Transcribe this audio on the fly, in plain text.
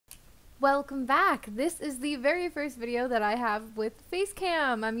Welcome back. This is the very first video that I have with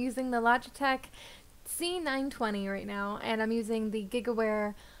Facecam. I'm using the Logitech C920 right now, and I'm using the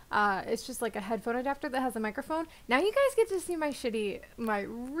GigaWare. It's just like a headphone adapter that has a microphone. Now you guys get to see my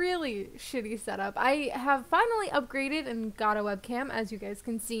really shitty setup. I have finally upgraded and got a webcam, as you guys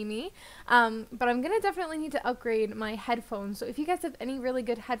can see me. But I'm gonna definitely need to upgrade my headphones. So if you guys have any really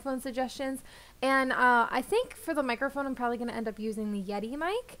good headphone suggestions, and I think for the microphone I'm probably gonna end up using the Yeti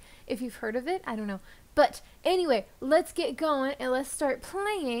mic. If you've heard of it, I don't know. But anyway, let's get going and let's start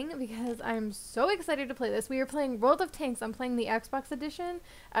playing because I'm so excited to play this. We are playing World of Tanks. I'm playing the Xbox edition.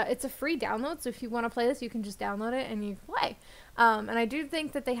 It's a free download, so if you want to play this, you can just download it and you can play. And I do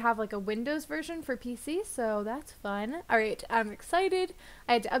think that they have like a Windows version for PC, so that's fun. Alright, I'm excited.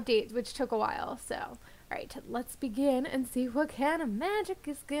 I had to update, which took a while, so... Alright, let's begin and see what kind of magic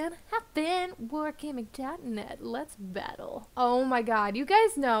is gonna happen. Wargaming.net, let's battle. Oh my god, you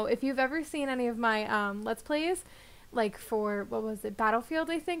guys know, if you've ever seen any of my Let's Plays, like for, what was it, Battlefield,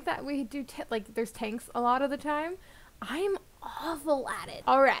 I think that we do, like, there's tanks a lot of the time. I'm awful at it.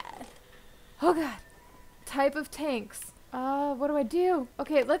 Alright. Oh god. Type of tanks. What do I do?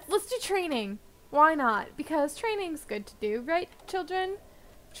 Okay, let's do training. Why not? Because training's good to do, right, children?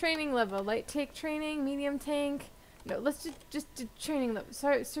 Training level, light tank training, medium tank. No, let's just do training level.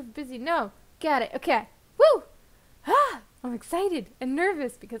 Sorry, so busy. No, got it. Okay. Woo! Ah, I'm excited and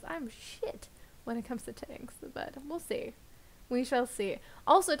nervous because I'm shit when it comes to tanks, but we'll see. We shall see.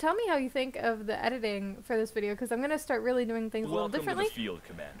 Also, tell me how you think of the editing for this video because I'm going to start really doing things a little differently. Welcome to the field,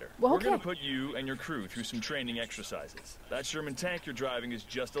 Commander. Well, We're going to put you and your crew through some training exercises. That Sherman tank you're driving is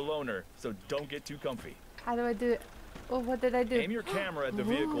just a loner, so don't get too comfy. How do I do it? Oh, what did I do? Aim your camera at the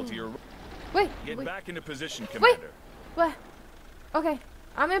vehicle to your right. Wait. Get back into position, Commander. Wait. What? Okay.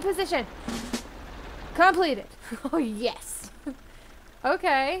 I'm in position. Completed. Oh, yes.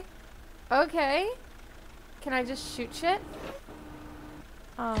 Okay. Okay. Can I just shoot shit?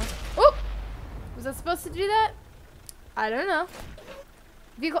 Oh! Was I supposed to do that? I don't know.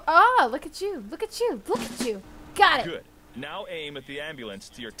 Vehicle. Oh, look at you. Look at you. Look at you. Got it. Good. Now aim at the ambulance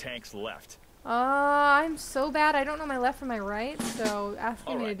to your tank's left. I'm so bad. I don't know my left from my right, so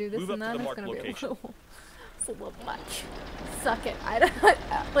asking me to do this Move and up that to the is going to be location. it's a little much. Suck it. I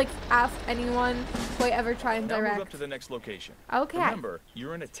don't, like, ask anyone who I ever try and direct. Now move up to the next location. Okay. Remember,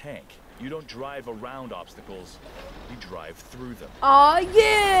 you're in a tank. You don't drive around obstacles. You drive through them. Oh,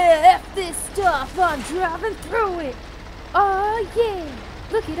 yeah! F this stuff. I'm driving through it. Oh, yeah.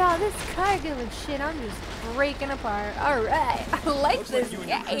 Look at all this cargo and shit. I'm just breaking apart. Alright. I like this you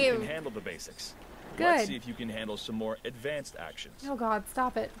game. And your crew can handle the basics. Good. Let's see if you can handle some more advanced actions. Oh god,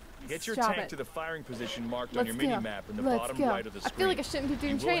 stop it. Get your Stop tank it. to the firing position marked Let's on your go. mini-map in the Let's bottom go. right of the screen. I feel like I shouldn't be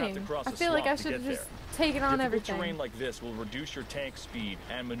doing training. I feel like I should have just taken on everything. Terrain like this will reduce your tank speed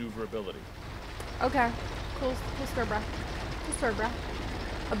and maneuverability. Okay. Cool story, bruh. Cool story, bruh.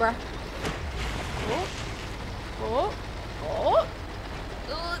 Bruh. Oh. Oh. Oh.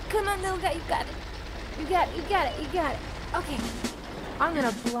 Oh, come on, little guy, you got it. You got it, you got it, you got it. Okay. I'm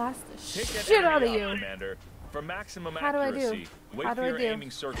gonna blast the shit out of you. Commander. For maximum How do I do? accuracy, wait How do for I your do?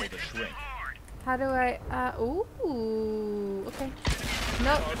 aiming circle to shrink. How do I, ooh, okay.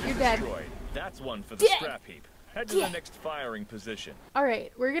 Nope, Target you're dead. destroyed. That's one for the Dead. scrap heap. Head to the next firing position.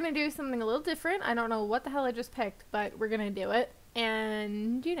 Alright, we're gonna do something a little different. I don't know what the hell I just picked, but we're gonna do it.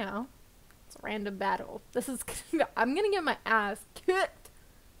 And, you know, it's a random battle. This is, I'm gonna get my ass kicked.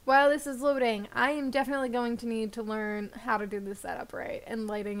 While this is loading, I am definitely going to need to learn how to do the setup right and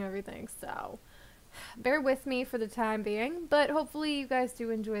lighting everything, so bear with me for the time being, but hopefully you guys do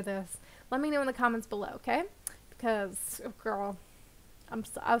enjoy this. Let me know in the comments below, okay? Because, oh girl,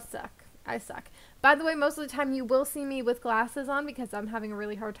 I suck. By the way, most of the time you will see me with glasses on because I'm having a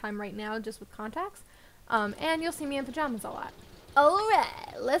really hard time right now just with contacts, and you'll see me in pajamas a lot.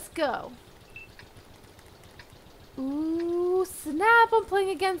 Alright, let's go. Ooh, snap, I'm playing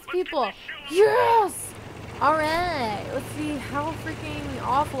against people. Yes! Alright, let's see how freaking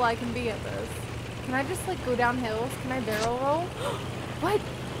awful I can be at this. Can I just, like, go down hills? Can I barrel roll? What?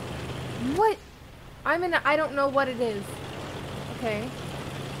 What? I don't know what it is. Okay.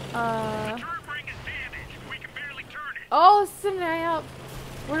 Oh, snap.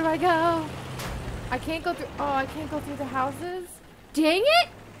 Where do I go? I can't go through, I can't go through the houses? Dang it!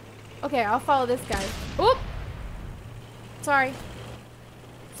 Okay, I'll follow this guy. Oop! Sorry.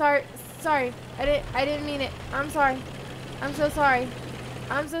 Sorry. I didn't mean it. I'm sorry. I'm so sorry.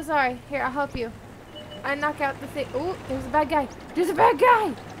 I'm so sorry. Here, I'll help you. I knock out the thing. Oh, there's a bad guy. There's a bad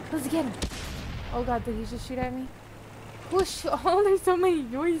guy! Let's get him. Oh god, did he just shoot at me? Whoosh! Oh, there's so many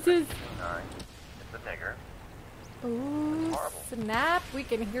noises. It's the digger. Ooh, snap. We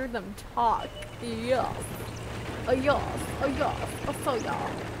can hear them talk. Yes. Oh, yes. Oh, yes. Oh, so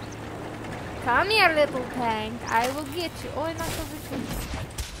yes. Come here, little tank. I will get you. Oh, I knocked over two.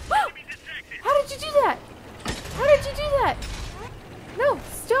 How did you do that? How did you do that? No,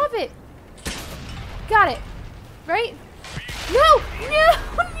 stop it. Got it. Right? No! No!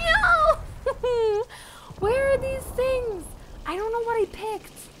 No! Where are these things? I don't know what I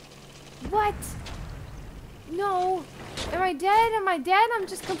picked. What? No. Am I dead? Am I dead? I'm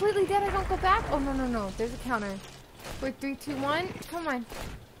just completely dead. I don't go back. Oh, no, no, no. There's a counter. 4, 3, 2, 1. Come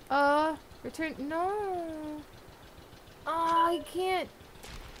on. Return. No. Oh, I can't.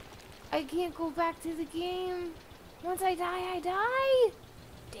 I can't go back to the game. Once I die, I die.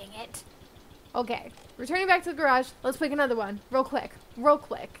 Dang it. Okay. Returning back to the garage. Let's pick another one. Real quick. Real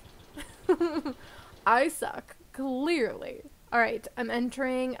quick. I suck. Clearly. Alright, I'm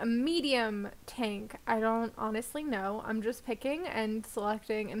entering a medium tank. I don't honestly know. I'm just picking and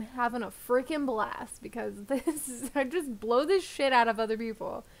selecting and having a freaking blast because this is, I just blow this shit out of other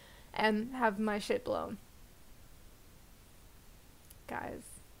people and have my shit blown. Guys,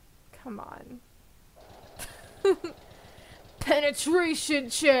 come on. Penetration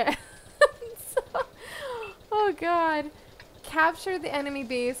check. Oh god. Capture the enemy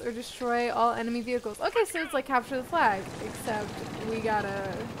base or destroy all enemy vehicles. Okay, so it's like capture the flag, except we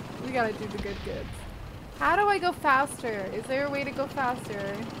gotta do the good goods. How do I go faster? Is there a way to go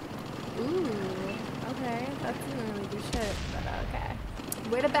faster? Ooh, okay, that doesn't really do shit, but okay.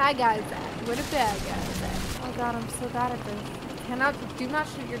 Where the bad guys at? Where the bad guys at? Oh god, I'm so bad at this. Do not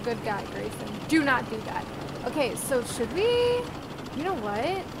shoot your good guy, Grayson. Do not do that. Okay, so should we? You know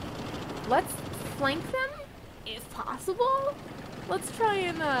what? Let's flank them. If possible, let's try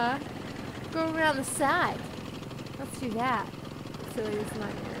and go around the side. Let's do that. So it's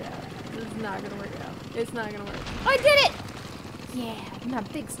not gonna work out. This is not gonna work out. It's not gonna work. Oh, I did it! Yeah, I'm a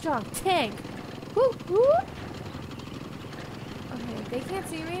big strong tank. Woo woo. Okay, they can't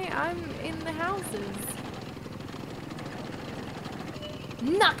see me. I'm in the houses.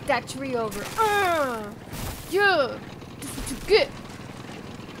 Knock that tree over. Yeah, this is what you get.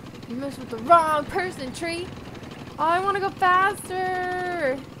 You messed with the wrong person, tree. Oh, I want to go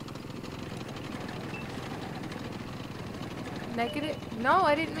faster. Negative? No,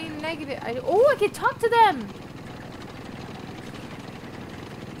 I didn't mean negative. Oh, I can talk to them.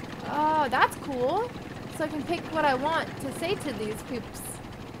 Oh, that's cool. So I can pick what I want to say to these peeps.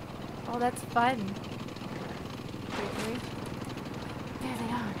 Oh, that's fun. Wait. There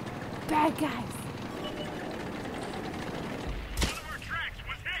they are. Bad guys.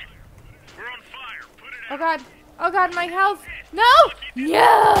 Oh god. Oh god, my health. No!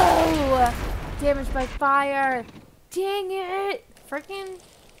 No! Damaged by fire. Dang it. Freaking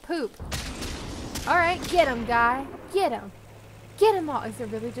poop. Alright, get him, guy. Get him. Get him all. Is there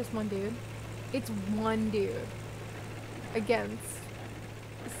really just one dude? It's one dude. Against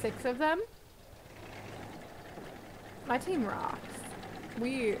 6 of them? My team rocks.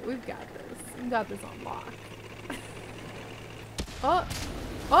 We've got this. We've got this on lock. Oh!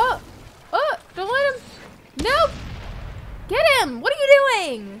 Oh! Oh! Don't let him! Nope! Get him! What are you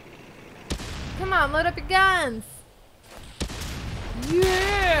doing? Come on, load up your guns.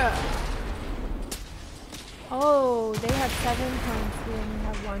 Yeah! Oh, they have 7 points. We only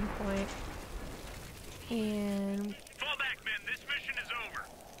have 1 point. And fall back, men. This mission is over.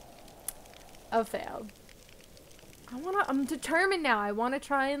 a fail. I'm determined now. I wanna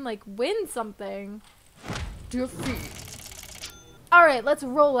try and like win something. Defeat. Alright, let's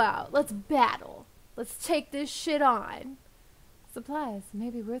roll out. Let's battle. Let's take this shit on. Supplies may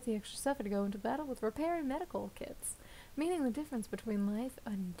be worth the extra suffer to go into battle with repair and medical kits, meaning the difference between life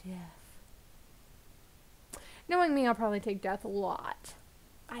and death. Knowing me, I'll probably take death a lot.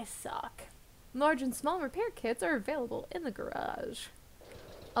 I suck. Large and small repair kits are available in the garage.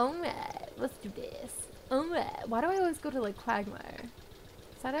 Alright, let's do this. Alright, why do I always go to like Quagmire?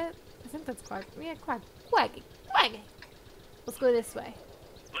 Is that it? I think that's Quag. Yeah, Quaggy. Let's go this way.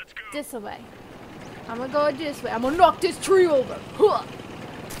 Let's go. This way. I'm gonna go this way. I'm gonna knock this tree over. Huh.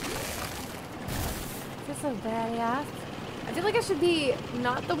 Is this so badass? I feel like I should be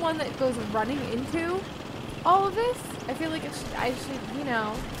not the one that goes running into all of this. I feel like I should, you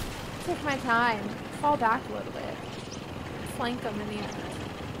know, take my time, fall back a little bit, flank them in the end,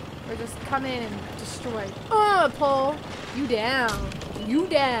 or just come in and destroy. Pull you down, you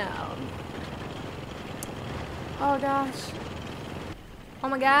down. Oh gosh. Oh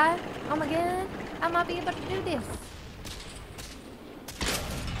my god. Oh my god. I might be able to do this.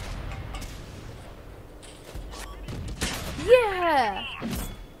 Yeah!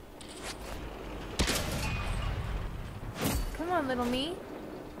 Come on, little me.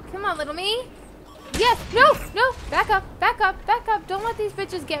 Come on, little me. Yes! No! No! Back up! Back up! Back up! Don't let these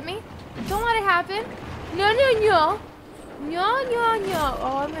bitches get me. Don't let it happen. No, no, no. No, no, no.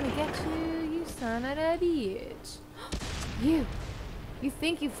 Oh, I'm gonna get you, you son of a bitch. You. You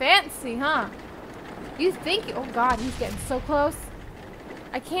think you fancy, huh? You think you... Oh, God, he's getting so close.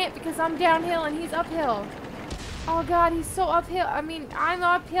 I can't because I'm downhill and he's uphill. Oh, God, he's so uphill. I mean, I'm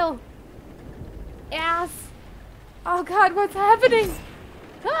uphill. Ass. Oh, God, what's happening?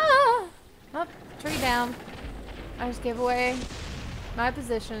 Ah! Oh, tree down. I just gave away my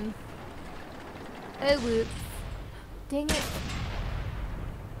position. Oh, whoops. Dang it.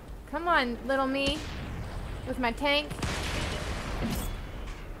 Come on, little me. With my tank.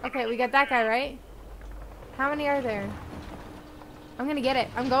 Okay, we got that guy, right? How many are there? I'm gonna get it.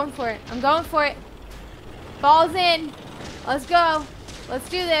 I'm going for it. I'm going for it. Ball's in. Let's go. Let's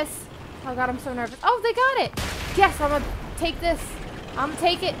do this. Oh, God, I'm so nervous. Oh, they got it. Yes, I'm gonna take this. I'm gonna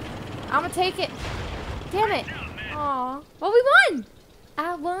take it. I'm gonna take it. Damn it. Aw. Well, we won.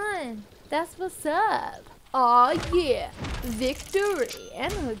 I won. That's what's up. Aw, yeah. Victory.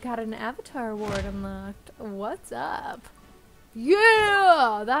 And we got an avatar award unlocked. What's up?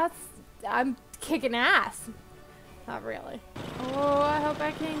 Yeah. I'm kicking ass. Not really. Oh, I hope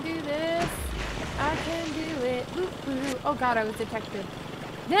I can do this. I can do it. Ooh, ooh. Oh, God, I was detected.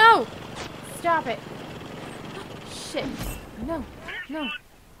 No. Stop it. Shit. No. No.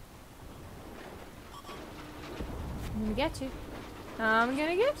 I'm gonna get you. I'm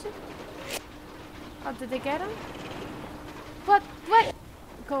gonna get you. Oh, did they get him? What? What?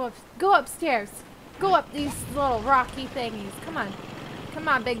 Go upstairs. Go up these little rocky thingies. Come on. Come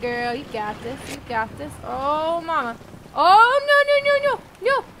on, big girl. You got this. You got this. Oh, mama. Oh, no, no, no, no.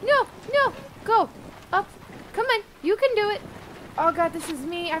 No, no, no. Go. Up. Come on. You can do it. Oh, God, this is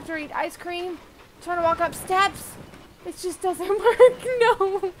me after I eat ice cream. Trying to walk up steps. It just doesn't work.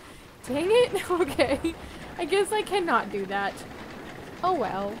 No. Dang it. Okay. I guess I cannot do that. Oh,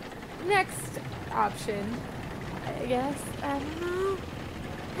 well. Next option. I guess. I don't know.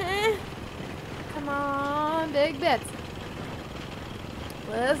 Come on, big bits.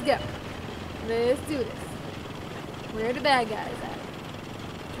 Let's go. Let's do this. Where are the bad guys at?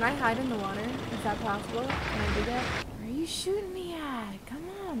 Can I hide in the water? Is that possible? Can I do that? Where are you shooting me at? Come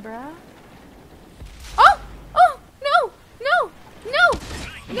on, bruh. Oh! Oh! No! No! No!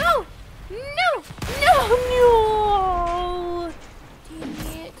 No! No! No! No! Dang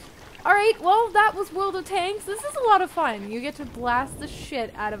it. Alright, well, that was World of Tanks. This is a lot of fun. You get to blast the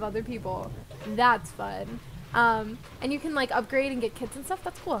shit out of other people. That's fun. And you can, like, upgrade and get kits and stuff.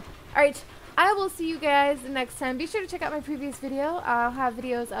 That's cool. Alright, I will see you guys next time. Be sure to check out my previous video. I'll have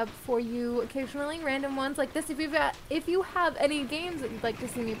videos up for you occasionally, random ones like this. If you have any games that you'd like to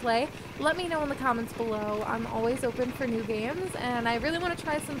see me play, let me know in the comments below. I'm always open for new games, and I really want to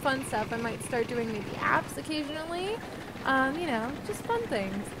try some fun stuff. I might start doing maybe apps occasionally. You know, just fun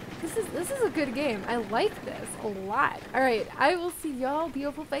things. This is a good game. I like this a lot. Alright, I will see y'all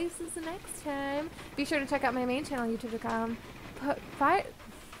beautiful faces next time. Be sure to check out my main channel, youtube.com.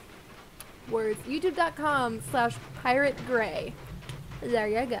 youtube.com/PirateGray. There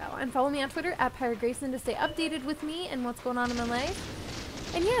you go. And follow me on Twitter @PirateGrayson to stay updated with me and what's going on in my life.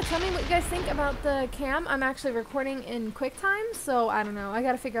 And yeah, tell me what you guys think about the cam. I'm actually recording in QuickTime, so I don't know. I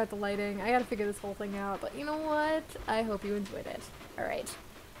gotta figure out the lighting. I gotta figure this whole thing out. But you know what? I hope you enjoyed it. Alright.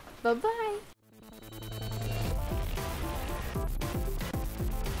 Bye-bye.